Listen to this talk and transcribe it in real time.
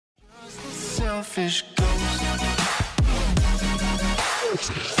selfish ghost.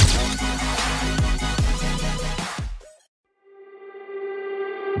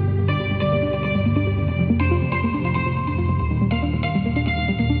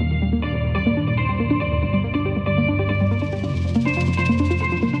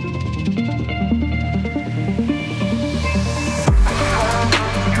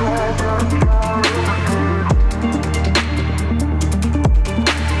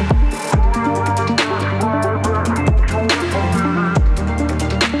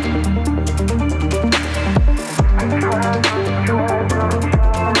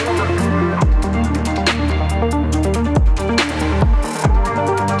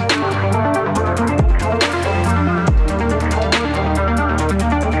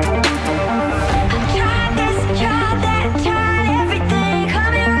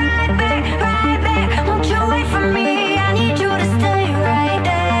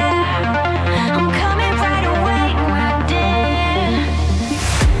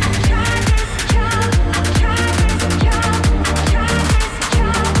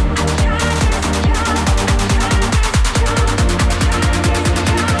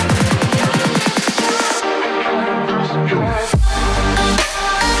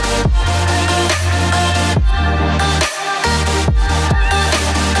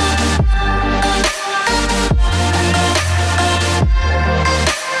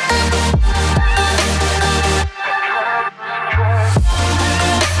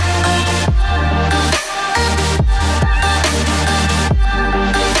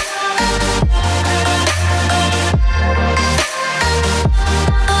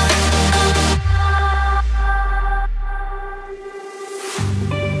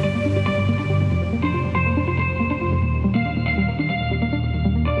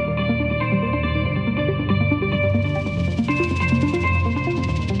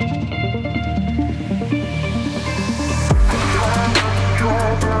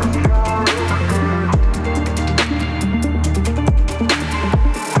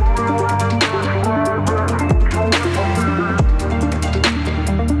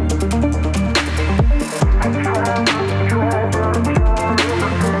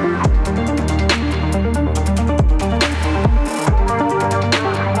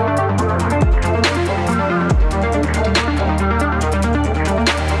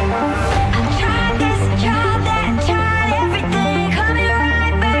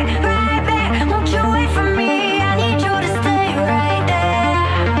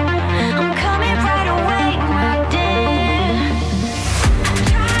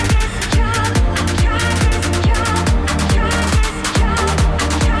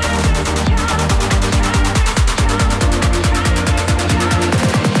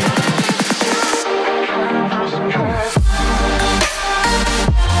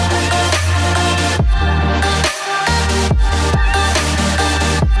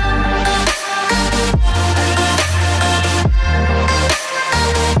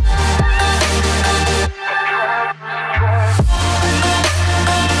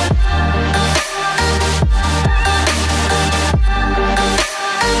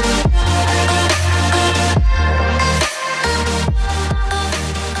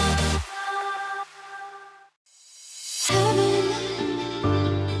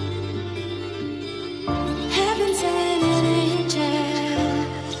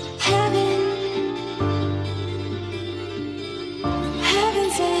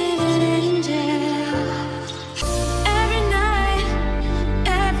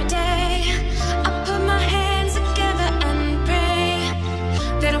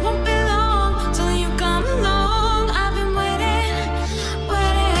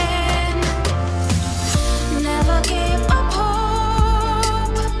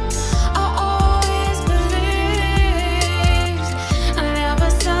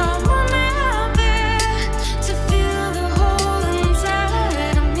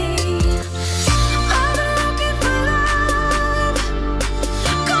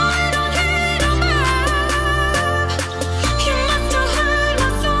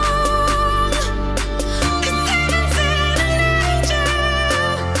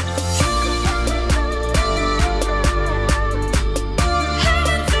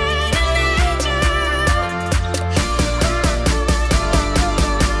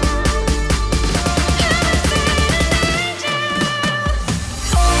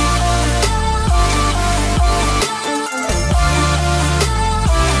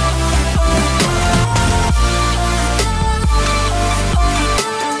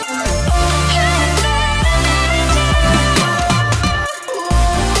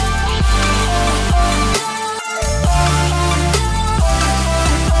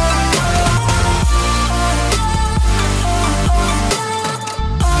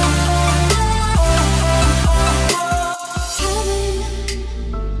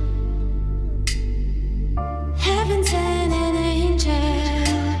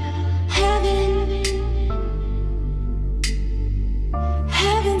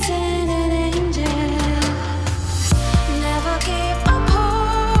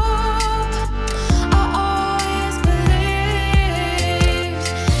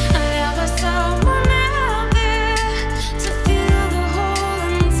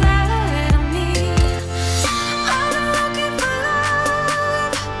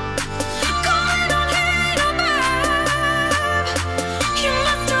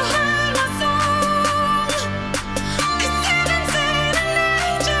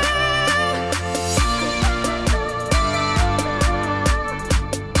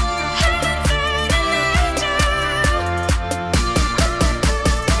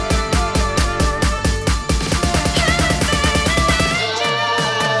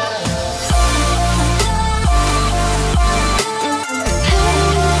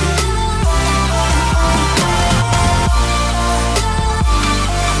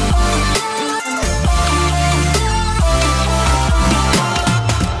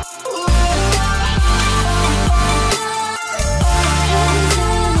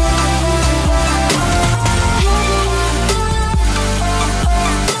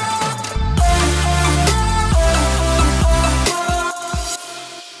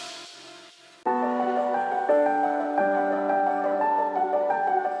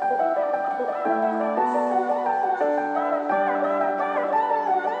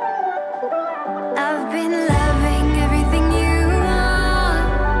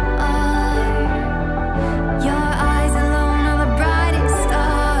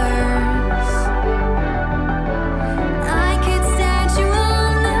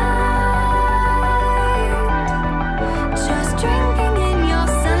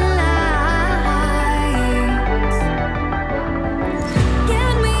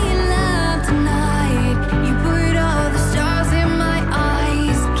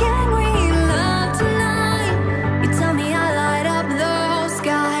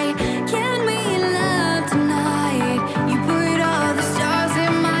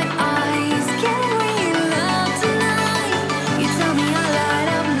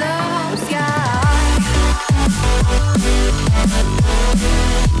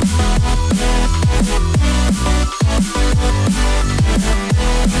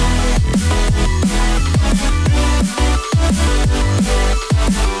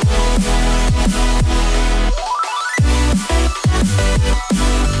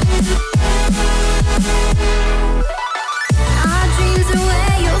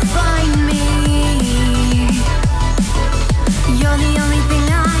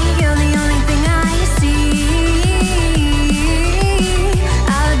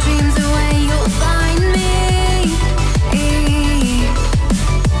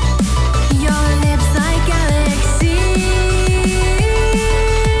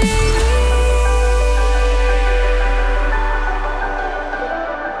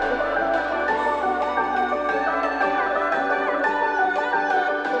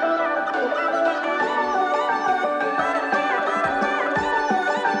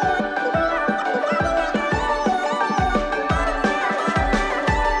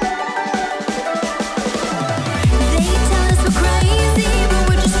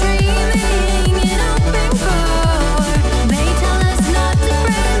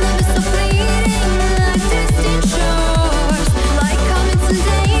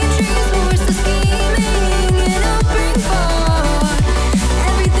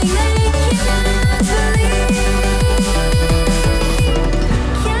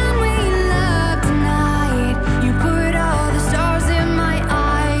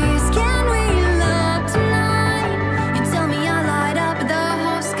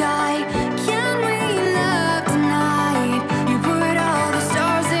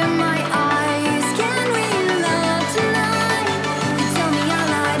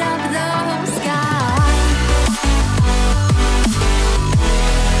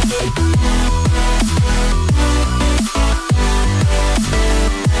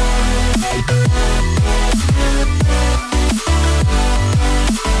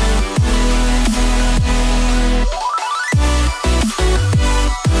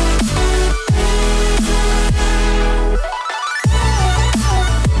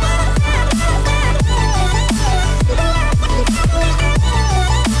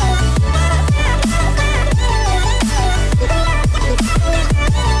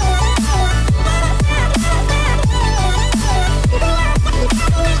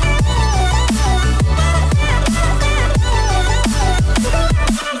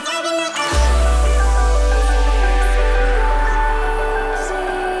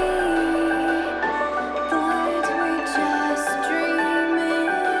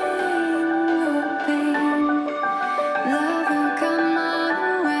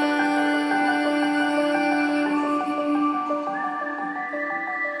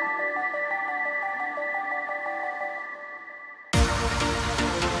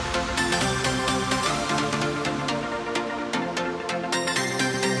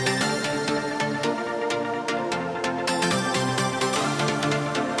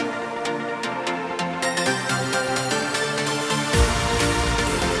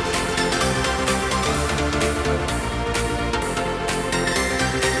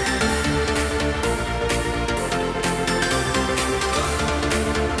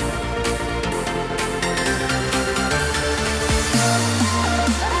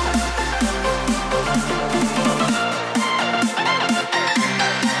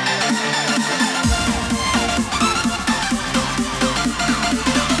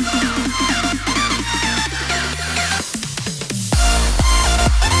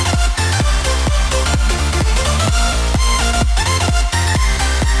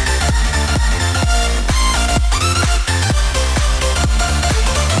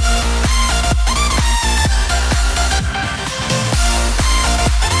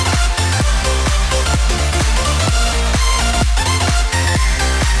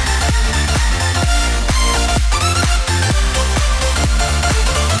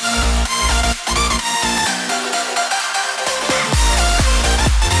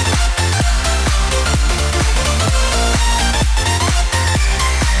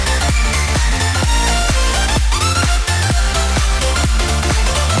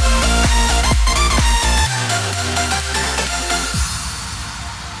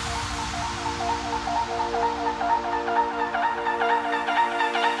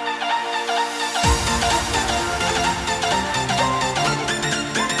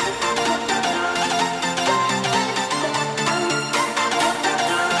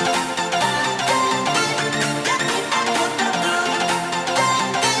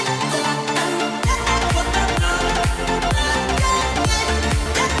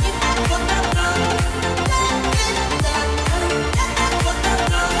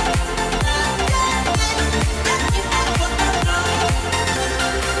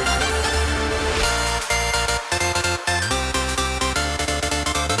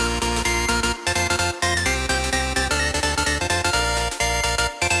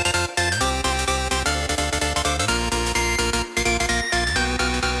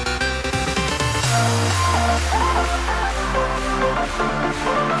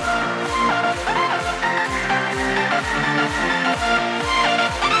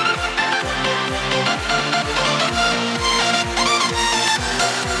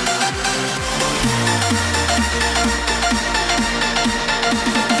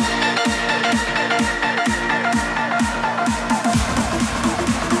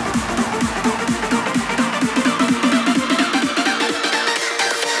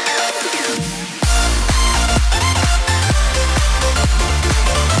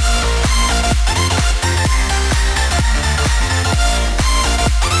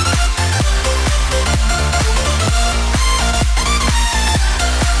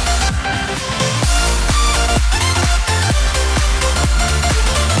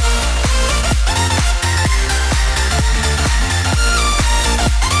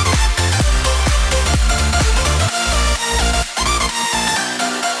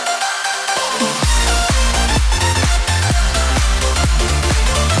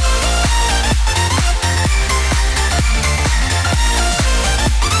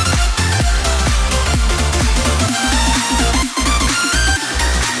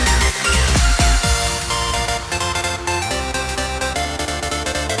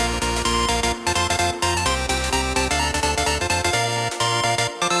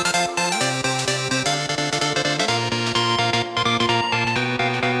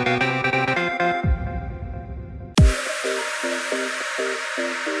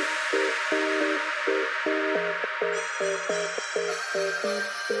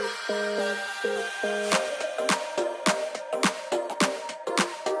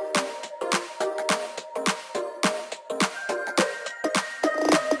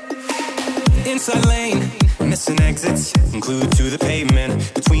 Inside lane, missing exits, glued to the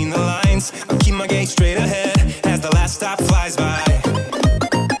pavement. Between the lines, I'll keep my gaze straight ahead as the last stop flies by.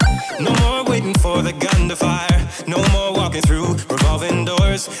 No more waiting for the gun to fire, no more walking through revolving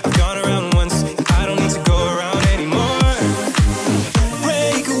doors. I've gone around once, and I don't need to go around anymore.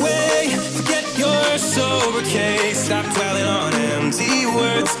 Break away, forget your sober case. Stop dwelling on empty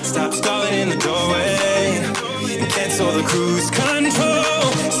words, stop stalling in the doorway, and cancel the cruise control.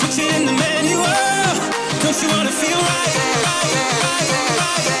 Switching the manual, don't you wanna feel right?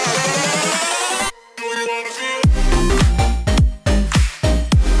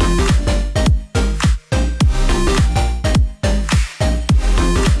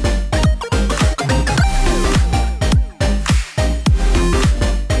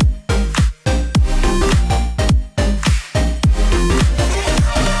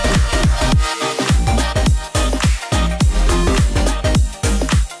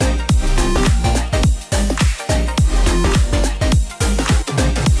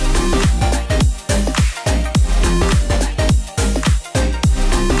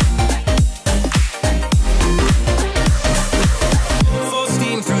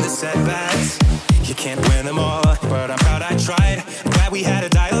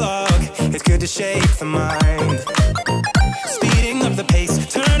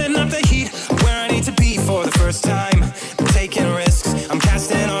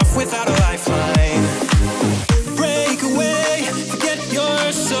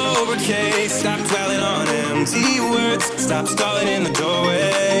 Stop stalling in the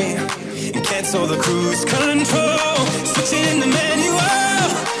doorway and cancel the cruise control. Switching the manual,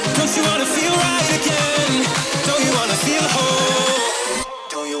 don't you wanna feel right again? Don't you wanna feel whole?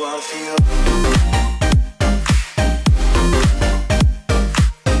 Don't you wanna feel?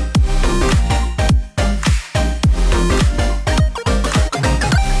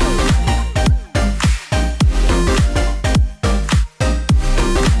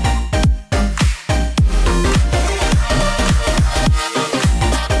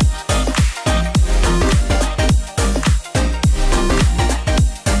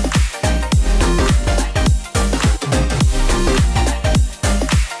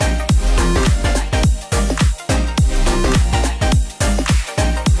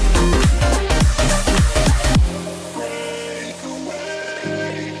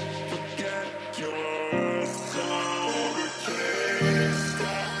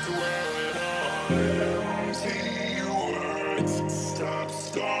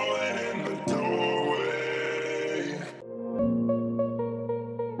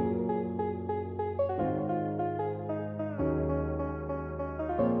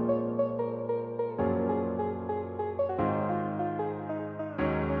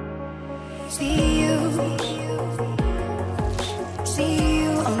 See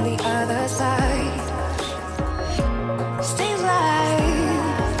you on the other side. Stay alive,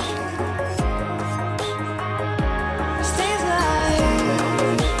 stay alive.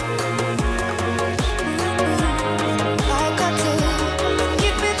 I got to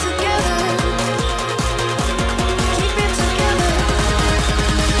keep it together, keep it together.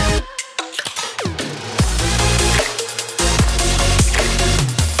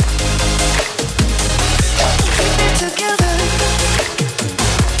 Together.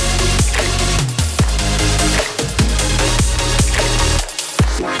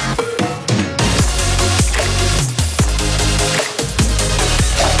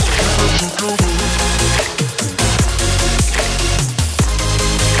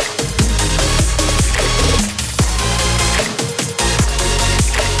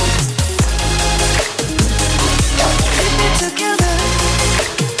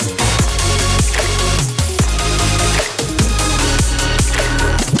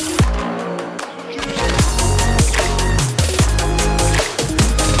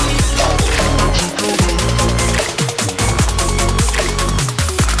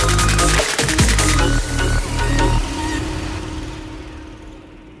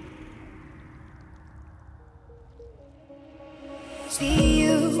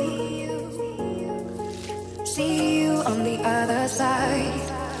 See you on the other side.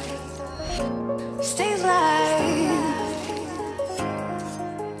 Stay alive,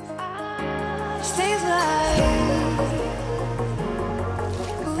 stay alive.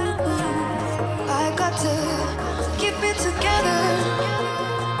 I got to keep it together,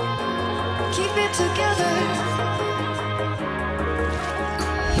 keep it together.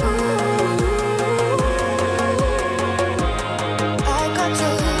 I got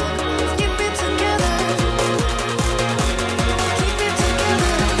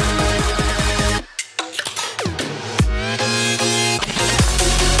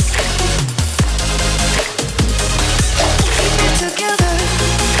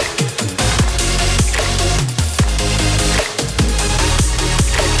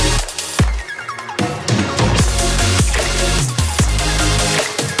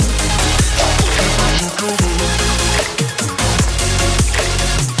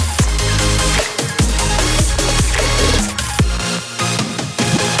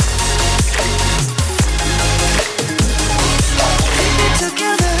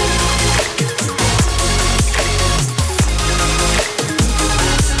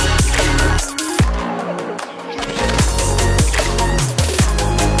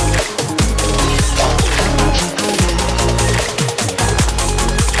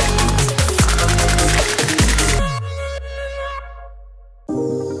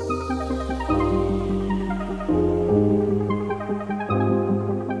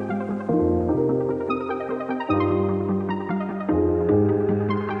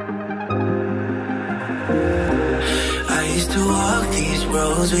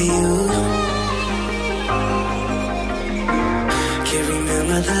roads with you. Can't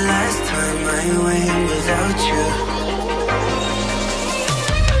remember the last time I went without you.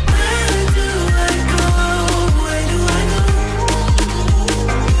 Where do I go? Where do I go?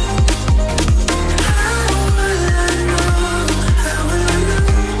 How will I know? How will I know?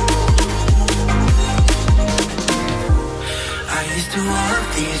 I used to walk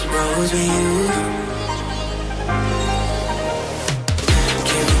these roads with you.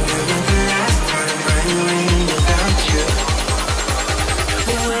 Can't remember the last time I went without you.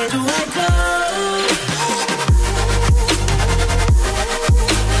 Where do I go?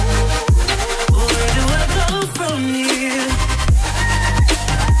 Where do I go from here?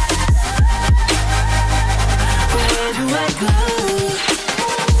 Where do I go?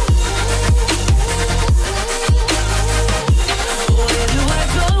 Where do I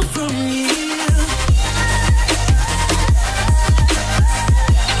go from here?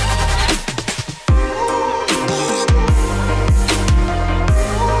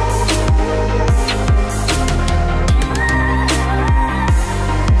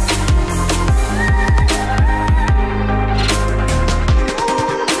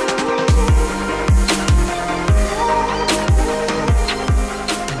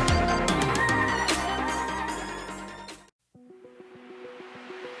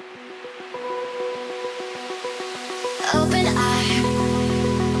 Open eye,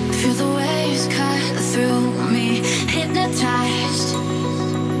 feel the waves cut through me, hypnotized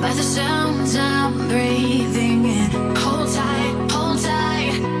by the sounds I'm breathing in. Hold tight,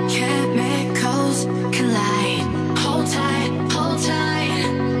 chemicals collide. Hold tight, hold tight,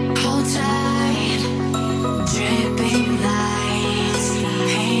 hold tight. Dripping lights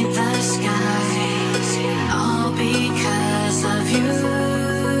paint the skies, all because of you.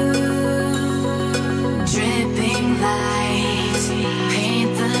 Dripping lights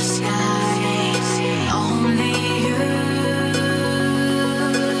paint the skies, only you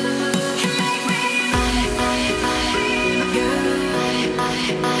can make me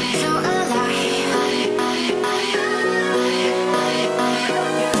so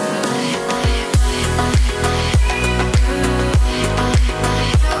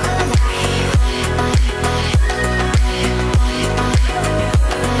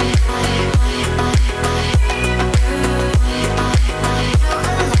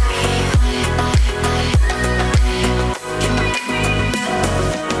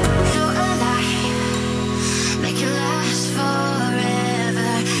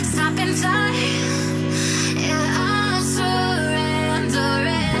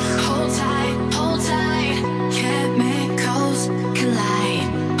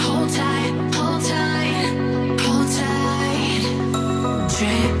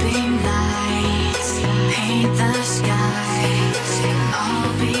dripping lights paint the skies, all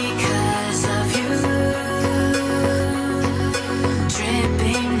because